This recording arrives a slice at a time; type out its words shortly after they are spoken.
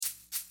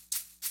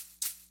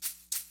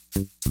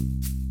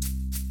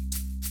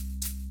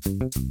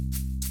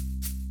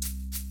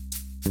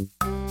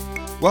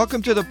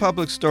Welcome to The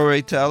Public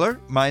Storyteller.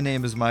 My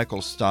name is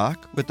Michael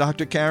Stock with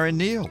Dr. Karen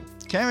Neal.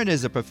 Karen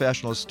is a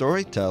professional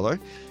storyteller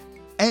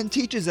and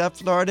teaches at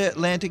Florida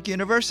Atlantic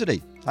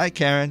University. Hi,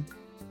 Karen.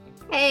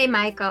 Hey,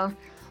 Michael.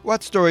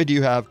 What story do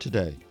you have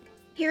today?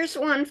 Here's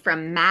one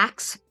from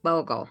Max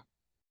Bogle.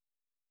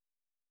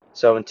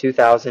 So in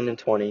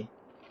 2020,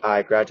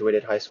 I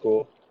graduated high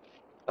school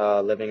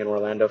living in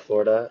Orlando,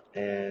 Florida,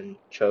 and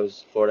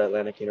chose Florida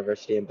Atlantic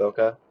University in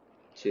Boca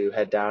to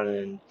head down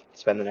and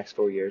spend the next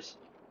 4 years.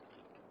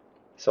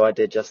 So I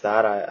did just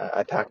that.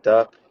 I packed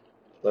up,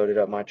 loaded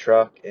up my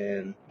truck,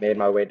 and made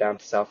my way down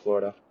to South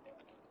Florida.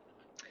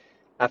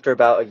 After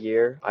about a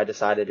year, I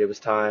decided it was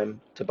time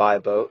to buy a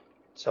boat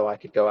so I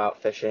could go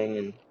out fishing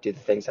and do the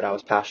things that I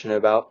was passionate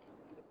about.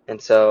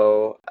 And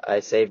so I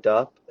saved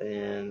up,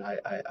 and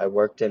I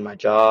worked in my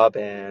job,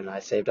 and I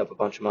saved up a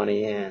bunch of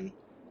money, and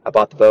I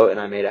bought the boat, and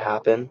I made it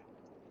happen.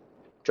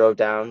 Drove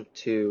down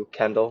to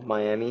Kendall,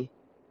 Miami,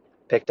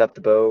 picked up the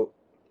boat,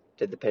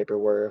 did the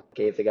paperwork,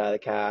 gave the guy the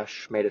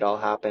cash, made it all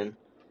happen,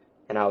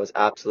 and I was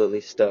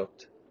absolutely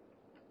stoked.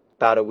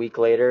 About a week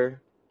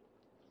later,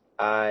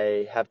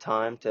 I have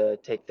time to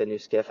take the new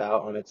skiff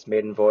out on its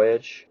maiden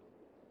voyage,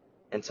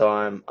 and so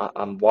I'm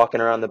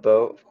walking around the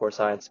boat. Of course,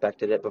 I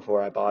inspected it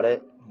before I bought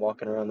it. I'm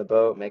walking around the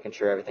boat, making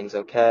sure everything's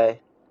okay,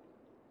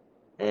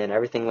 and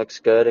everything looks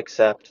good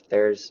except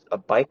there's a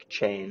bike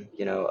chain,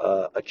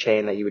 a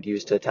chain that you would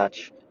use to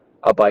attach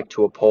a bike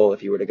to a pole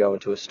if you were to go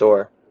into a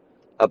store.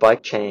 A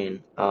bike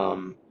chain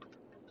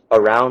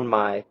around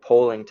my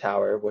polling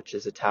tower, which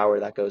is a tower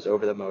that goes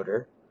over the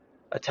motor,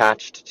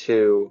 attached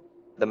to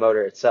the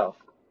motor itself.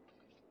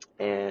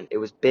 And it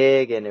was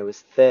big and it was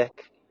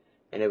thick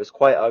and it was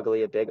quite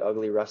ugly, a big,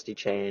 ugly, rusty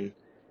chain,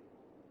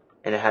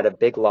 and it had a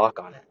big lock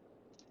on it.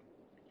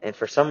 And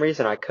for some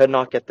reason, I could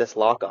not get this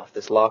lock off.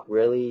 This lock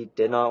really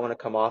did not want to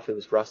come off. It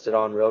was rusted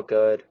on real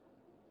good.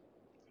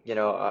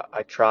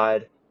 I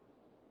tried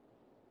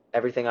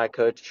everything I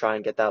could to try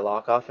and get that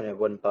lock off, and it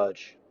wouldn't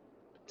budge.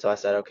 So I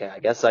said, okay, I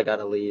guess I got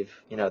to leave,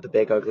 the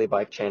big, ugly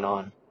bike chain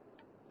on,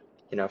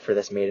 for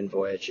this maiden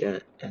voyage,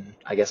 and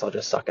I guess I'll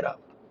just suck it up.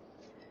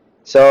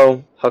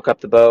 So, hook up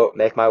the boat,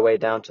 make my way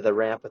down to the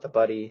ramp with a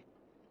buddy,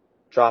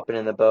 drop it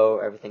in the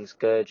boat, everything's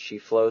good, she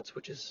floats,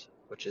 which is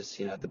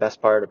the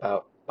best part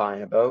about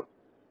buying a boat.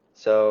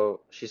 So,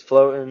 she's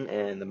floating,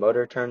 and the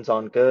motor turns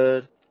on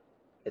good,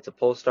 it's a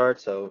pull start,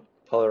 so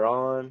pull her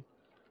on,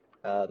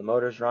 the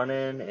motor's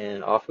running,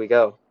 and off we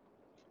go.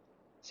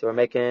 So we're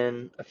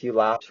making a few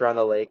laps around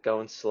the lake,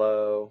 going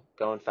slow,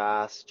 going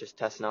fast, just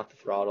testing out the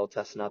throttle,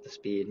 testing out the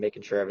speed,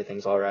 making sure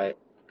everything's all right.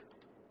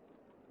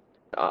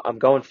 I'm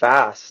going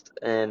fast,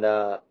 and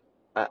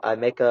I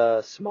make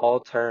a small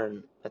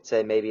turn, I'd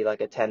say maybe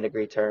like a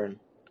 10-degree turn,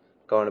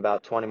 going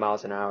about 20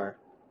 miles an hour.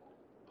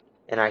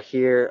 And I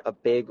hear a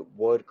big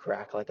wood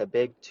crack, like a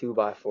big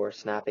 2x4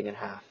 snapping in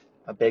half,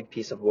 a big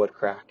piece of wood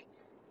crack.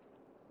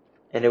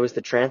 And it was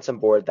the transom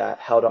board that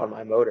held on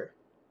my motor.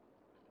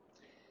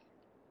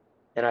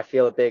 And I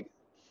feel a big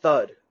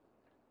thud,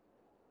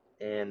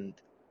 and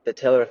the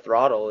tiller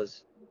throttle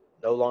is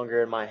no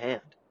longer in my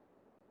hand.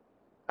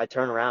 I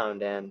turn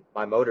around and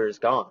my motor is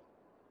gone.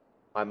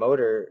 My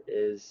motor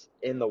is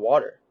in the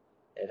water.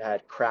 It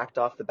had cracked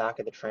off the back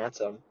of the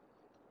transom,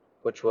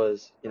 which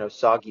was,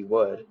 soggy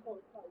wood,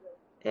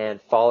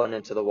 and fallen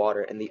into the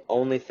water. And the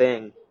only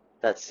thing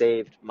that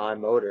saved my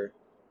motor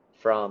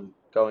from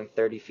going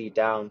 30 feet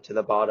down to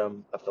the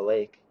bottom of the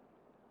lake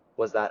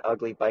was that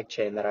ugly bike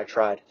chain that I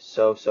tried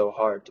so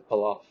hard to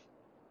pull off.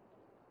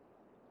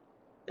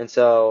 And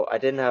so I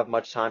didn't have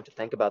much time to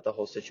think about the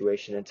whole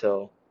situation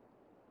until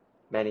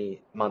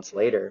many months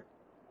later.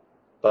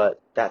 But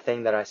that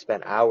thing that I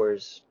spent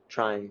hours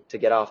trying to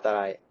get off that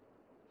I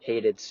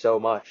hated so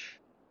much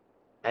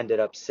ended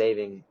up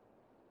saving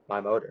my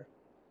motor,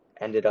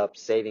 ended up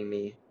saving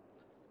me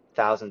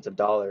thousands of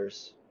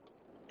dollars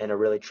in a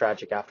really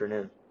tragic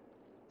afternoon.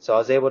 So I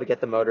was able to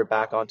get the motor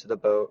back onto the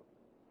boat.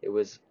 It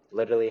was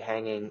literally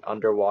hanging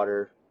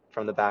underwater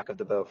from the back of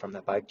the boat from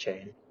the bike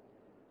chain.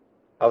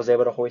 I was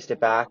able to hoist it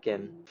back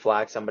and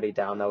flag somebody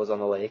down that was on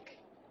the lake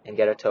and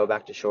get a tow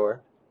back to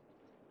shore.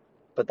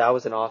 But that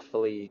was an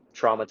awfully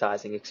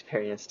traumatizing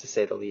experience, to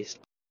say the least.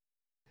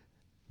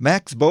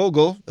 Max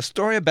Bogle, a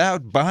story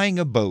about buying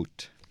a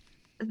boat.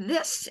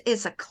 This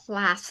is a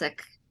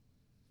classic,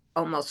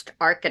 almost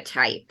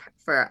archetype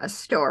for a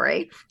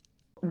story.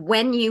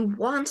 When you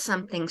want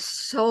something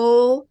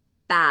so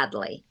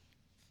badly,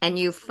 and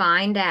you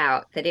find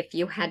out that if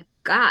you had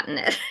gotten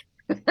it,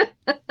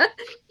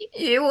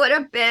 you would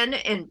have been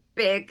in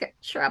big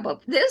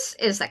trouble. This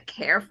is a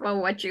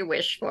careful what you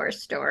wish for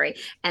story,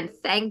 and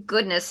thank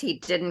goodness he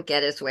didn't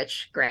get his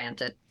wish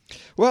granted.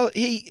 Well,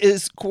 he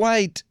is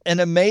quite an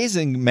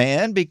amazing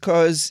man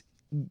because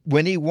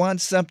when he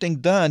wants something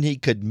done, he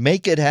could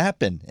make it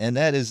happen, and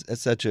that is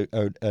such a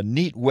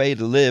neat way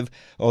to live,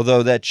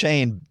 although that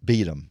chain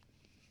beat him.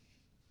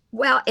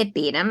 Well, it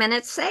beat him and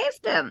it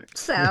saved him.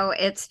 So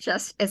it's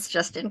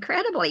just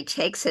incredible. He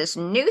takes his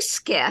new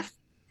skiff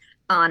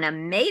on a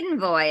maiden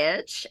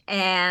voyage,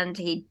 and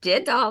he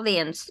did all the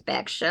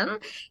inspection,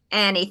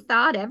 and he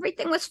thought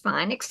everything was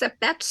fine except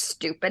that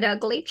stupid,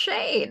 ugly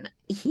chain.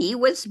 He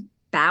was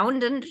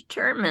bound and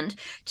determined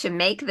to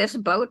make this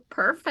boat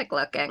perfect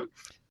looking.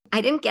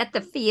 I didn't get the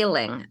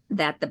feeling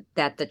that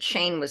the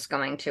chain was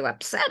going to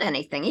upset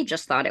anything. He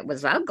just thought it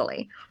was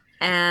ugly.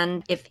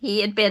 And if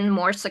he had been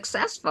more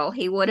successful,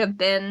 he would have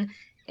been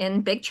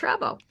in big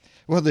trouble.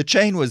 Well, the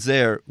chain was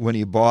there when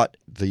he bought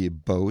the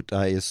boat.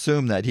 I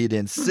assume that he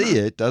didn't see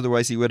it.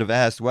 Otherwise, he would have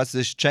asked, what's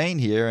this chain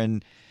here?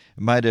 And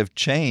might have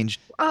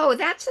changed. Oh,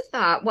 that's a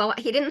thought. Well,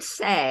 he didn't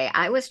say.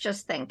 I was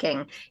just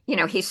thinking,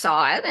 he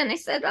saw it and he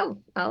said, oh,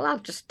 well, I'll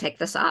just take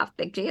this off.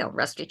 Big deal.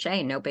 Rusty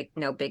chain. No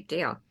big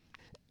deal.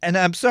 And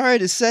I'm sorry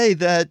to say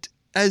that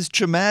as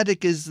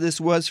traumatic as this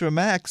was for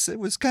Max, it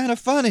was kind of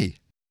funny.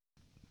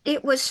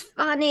 It was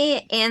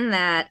funny in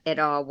that it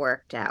all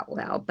worked out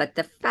well, but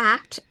the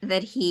fact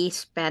that he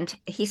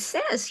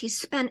says he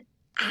spent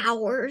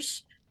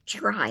hours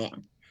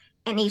trying,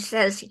 and he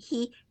says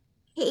he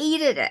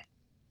hated it.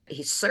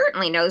 He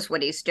certainly knows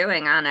what he's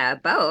doing on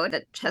a boat,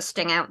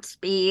 testing out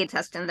speed,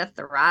 testing the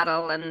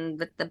throttle and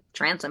with the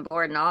transom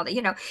board and all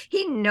that.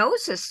 He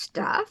knows his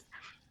stuff,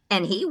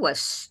 and he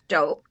was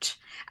stoked.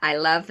 I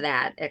love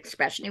that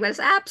expression. He was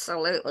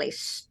absolutely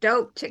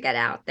stoked to get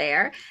out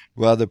there.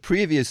 Well, the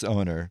previous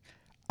owner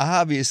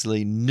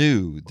obviously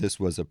knew this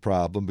was a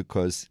problem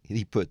because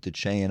he put the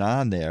chain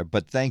on there.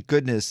 But thank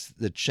goodness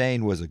the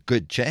chain was a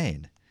good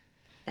chain.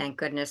 Thank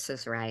goodness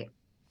is right.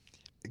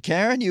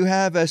 Karen, you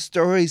have a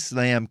story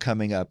slam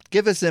coming up.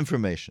 Give us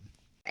information.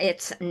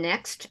 It's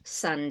next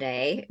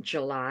Sunday,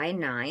 July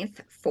 9th,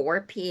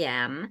 4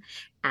 p.m.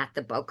 at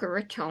the Boca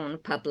Raton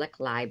Public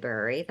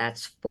Library.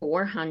 That's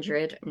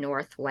 400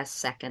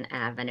 Northwest 2nd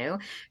Avenue.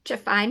 To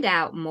find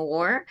out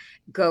more,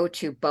 go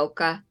to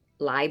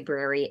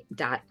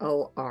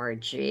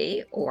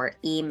bocalibrary.org or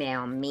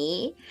email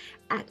me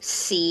at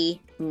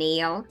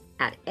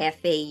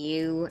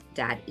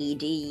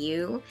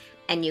cneal@fau.edu.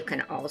 And you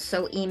can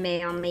also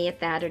email me at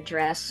that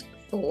address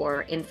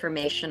for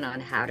information on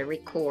how to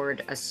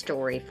record a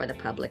story for the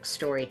public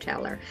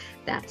storyteller.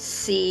 That's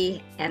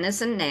C, N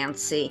as in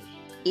Nancy,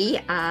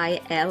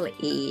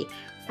 EILE@fau.edu.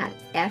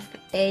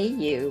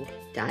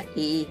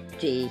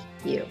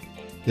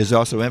 There's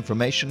also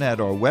information at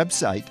our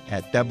website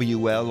at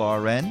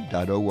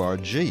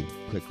WLRN.org.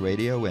 Click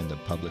radio and the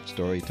public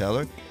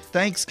storyteller.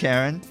 Thanks,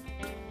 Karen.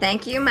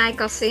 Thank you,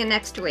 Michael. See you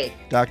next week.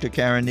 Dr.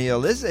 Karen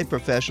Neal is a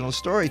professional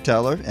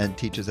storyteller and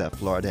teaches at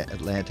Florida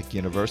Atlantic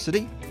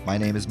University. My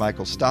name is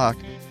Michael Stock.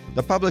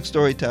 The Public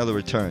Storyteller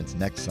returns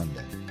next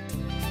Sunday.